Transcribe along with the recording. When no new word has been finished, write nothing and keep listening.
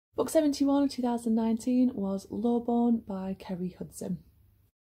Book 71 of 2019 was Lowborn by Kerry Hudson.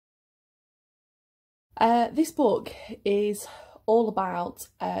 This book is all about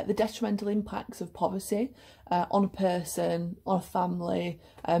the detrimental impacts of poverty on a person, on a family,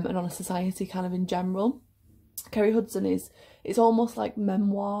 and on a society kind of in general. Kerry Hudson it's almost like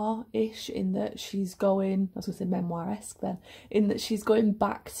memoir-ish in that she's going, I was going to say memoir-esque then, in that she's going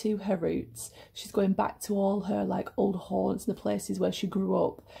back to her roots. She's going back to all her like old haunts and the places where she grew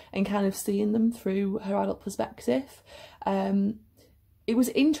up and kind of seeing them through her adult perspective. It was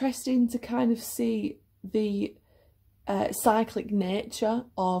interesting to kind of see the cyclic nature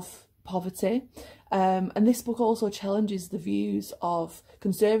of poverty, and this book also challenges the views of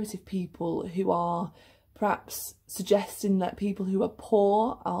conservative people who are perhaps suggesting that people who are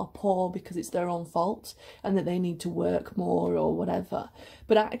poor because it's their own fault and that they need to work more or whatever.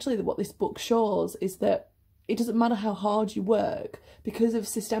 But actually what this book shows is that it doesn't matter how hard you work, because of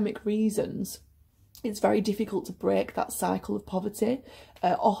systemic reasons it's very difficult to break that cycle of poverty.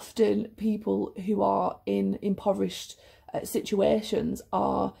 Often people who are in impoverished situations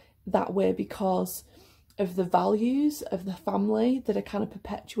are that way because of the values of the family that are kind of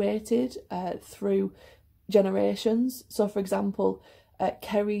perpetuated through generations. So for example,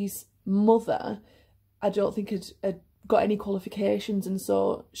 Kerry's mother, I don't think had got any qualifications, and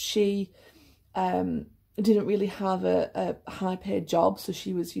so she didn't really have a high paid job, so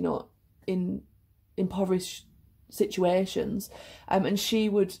she was, you know, in impoverished situations, and she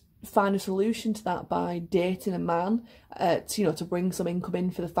would find a solution to that by dating a man to, you know, to bring some income in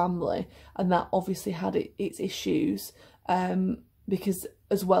for the family, and that obviously had its issues, because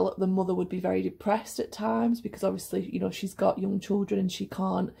as well the mother would be very depressed at times because obviously, you know, she's got young children and she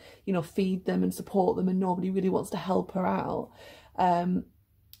can't, you know, feed them and support them, and nobody really wants to help her out,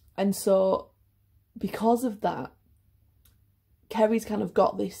 and so because of that, Kerry's kind of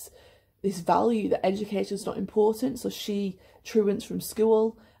got this value that education is not important, so she truants from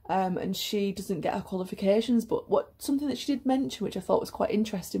school, and she doesn't get her qualifications. But something that she did mention, which I thought was quite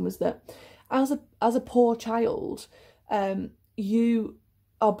interesting, was that as a poor child, you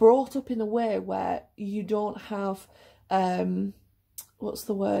are brought up in a way where you don't have what's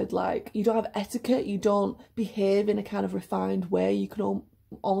the word, like, you don't have etiquette, you don't behave in a kind of refined way, you can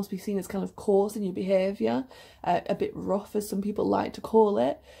almost be seen as kind of coarse in your behaviour, a bit rough, as some people like to call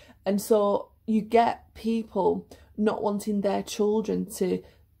it. And so you get people not wanting their children to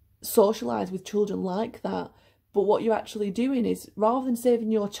socialise with children like that. But what you're actually doing is, rather than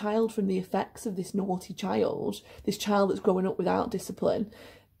saving your child from the effects of this naughty child, this child that's growing up without discipline,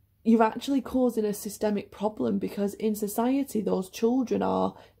 you're actually causing a systemic problem, because in society those children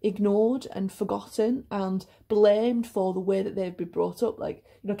are ignored and forgotten and blamed for the way that they've been brought up. Like,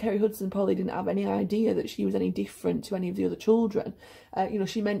 you know, Kerry Hudson probably didn't have any idea that she was any different to any of the other children. You know,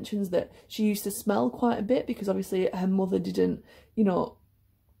 she mentions that she used to smell quite a bit because obviously her mother didn't, you know,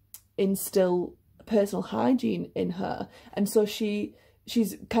 instill personal hygiene in her, and so she's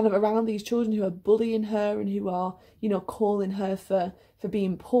kind of around these children who are bullying her and who are, you know, calling her for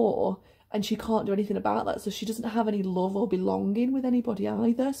being poor, and she can't do anything about that. So she doesn't have any love or belonging with anybody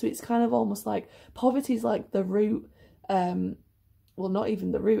either. So it's kind of almost like poverty is like the root, well, not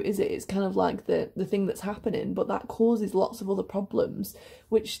even the root, is it? It's kind of like the thing that's happening, but that causes lots of other problems,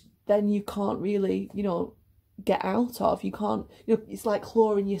 which then you can't really, you know, get out of. You can't, you know, it's like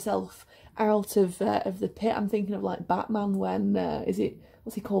clawing yourself out of the pit. I'm thinking of like Batman when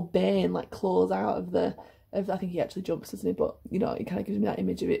what's he called, Bane, like claws out of I think he actually jumps, doesn't he? But, you know, it kind of gives me that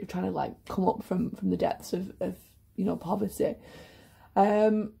image of it trying to like come up from the depths of you know, poverty.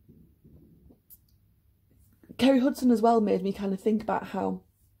 Kerry Hudson as well made me kind of think about how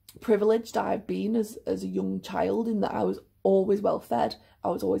privileged I've been as a young child, in that I was always well fed, I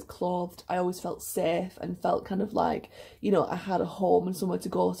was always clothed, I always felt safe and felt kind of like, you know, I had a home and somewhere to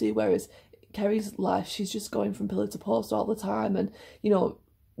go to. Whereas Kerry's life, she's just going from pillar to post all the time, and, you know,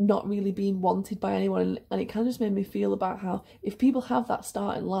 not really being wanted by anyone. And it kind of just made me feel about how if people have that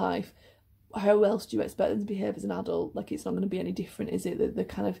start in life, how else do you expect them to behave as an adult? Like, it's not going to be any different, is it? The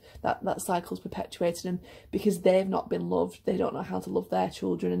kind of that cycle's perpetuated, and because they've not been loved, they don't know how to love their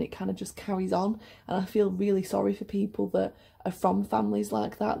children, and it kind of just carries on. And I feel really sorry for people that are from families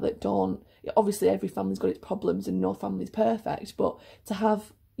like that don't, obviously every family's got its problems and no family's perfect, but to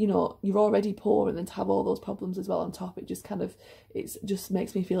have, you know, you're already poor and then to have all those problems as well on top, it just kind of, it just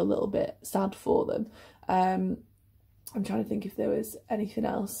makes me feel a little bit sad for them. I'm trying to think if there was anything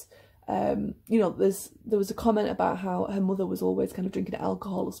else. You know, there was a comment about how her mother was always kind of drinking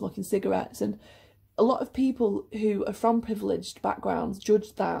alcohol or smoking cigarettes, and a lot of people who are from privileged backgrounds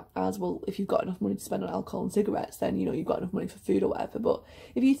judge that as, well, if you've got enough money to spend on alcohol and cigarettes, then, you know, you've got enough money for food or whatever. But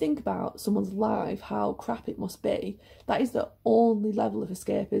if you think about someone's life, how crap it must be, that is the only level of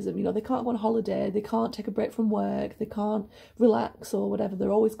escapism. You know, they can't go on holiday, they can't take a break from work, they can't relax or whatever.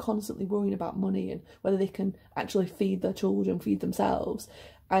 They're always constantly worrying about money and whether they can actually feed their children, feed themselves.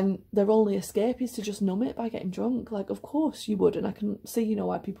 And their only escape is to just numb it by getting drunk. Like, of course you would. And I can see, you know,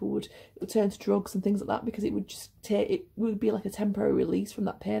 why people would turn to drugs and things like that, because it would just it would be like a temporary release from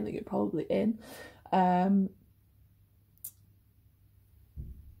that pain that you're probably in. I'm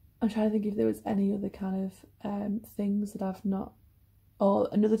trying to think if there was any other kind of things that I've not... Or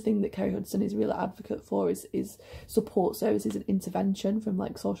another thing that Kerry Hudson is a real advocate for is support services and intervention from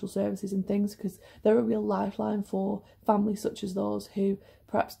like social services and things, because they're a real lifeline for families such as those who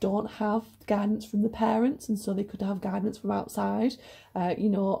perhaps don't have guidance from the parents, and so they could have guidance from outside. You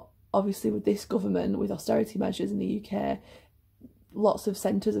know, obviously with this government, with austerity measures in the UK, lots of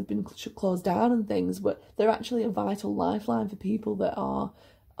centres have been closed down and things, but they're actually a vital lifeline for people that are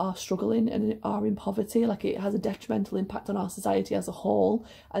struggling and are in poverty. Like, it has a detrimental impact on our society as a whole,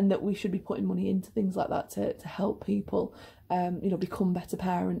 and that we should be putting money into things like that to help people you know, become better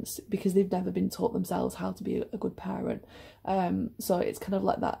parents, because they've never been taught themselves how to be a good parent. So it's kind of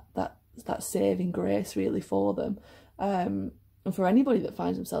like that saving grace really for them, and for anybody that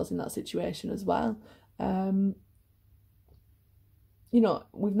finds themselves in that situation as well. You know,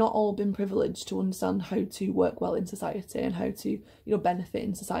 we've not all been privileged to understand how to work well in society and how to, you know, benefit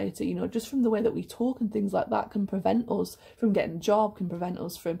in society. You know, just from the way that we talk and things like that can prevent us from getting a job, can prevent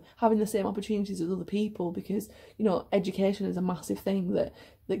us from having the same opportunities as other people, because, you know, education is a massive thing that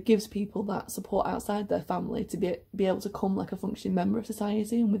gives people that support outside their family to be able to come like a functioning member of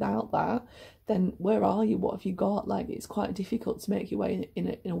society. And without that, then where are you? What have you got? Like, it's quite difficult to make your way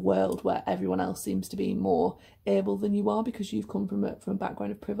in a world where everyone else seems to be more able than you are, because you've come from a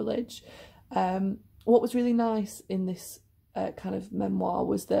background of privilege. What was really nice in this kind of memoir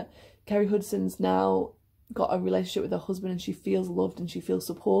was that Kerry Hudson's now got a relationship with her husband, and she feels loved and she feels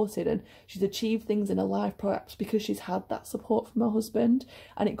supported, and she's achieved things in her life perhaps because she's had that support from her husband.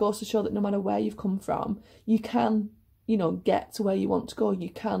 And it goes to show that no matter where you've come from, you can, you know, get to where you want to go. You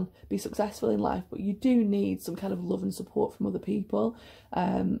can be successful in life, but you do need some kind of love and support from other people.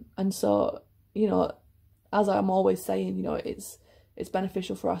 And so, you know, as I'm always saying, you know, it's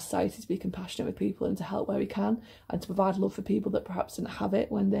beneficial for our society to be compassionate with people and to help where we can, and to provide love for people that perhaps didn't have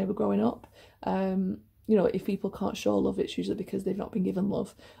it when they were growing up. You know, if people can't show love, it's usually because they've not been given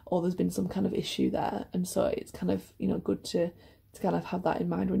love, or there's been some kind of issue there. And so it's kind of, you know, good to kind of have that in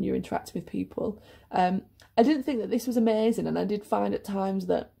mind when you're interacting with people. I didn't think that this was amazing, and I did find at times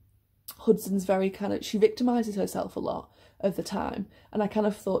that Hudson's very kind of, she victimises herself a lot of the time, and I kind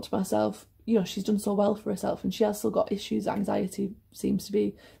of thought to myself, you know, she's done so well for herself, and she has still got issues. Anxiety seems to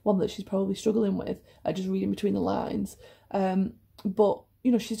be one that she's probably struggling with, just reading between the lines. But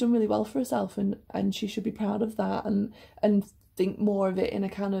you know, she's done really well for herself, and she should be proud of that, and think more of it in a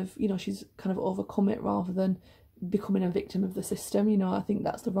kind of, you know, she's kind of overcome it rather than becoming a victim of the system. You know, I think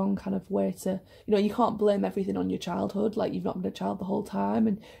that's the wrong kind of way to, you know, you can't blame everything on your childhood. Like, you've not been a child the whole time,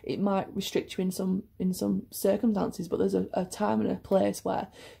 and it might restrict you in some circumstances, but there's a time and a place where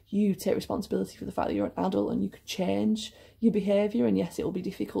you take responsibility for the fact that you're an adult and you could change your behaviour. And yes, it will be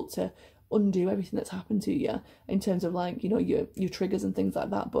difficult to undo everything that's happened to you in terms of, like, you know, your triggers and things like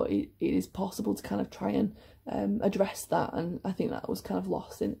that, but it is possible to kind of try and address that. And I think that was kind of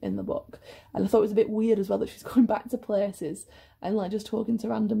lost in the book. And I thought it was a bit weird as well that she's going back to places and like just talking to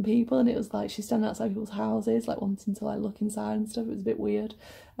random people, and it was like she's standing outside people's houses like wanting to like look inside and stuff. It was a bit weird.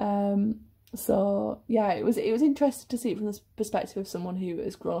 So yeah, it was interesting to see it from the perspective of someone who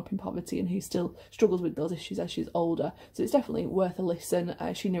has grown up in poverty and who still struggles with those issues as she's older. So it's definitely worth a listen.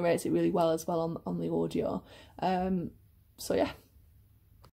 She narrates it really well as well on the audio. So yeah.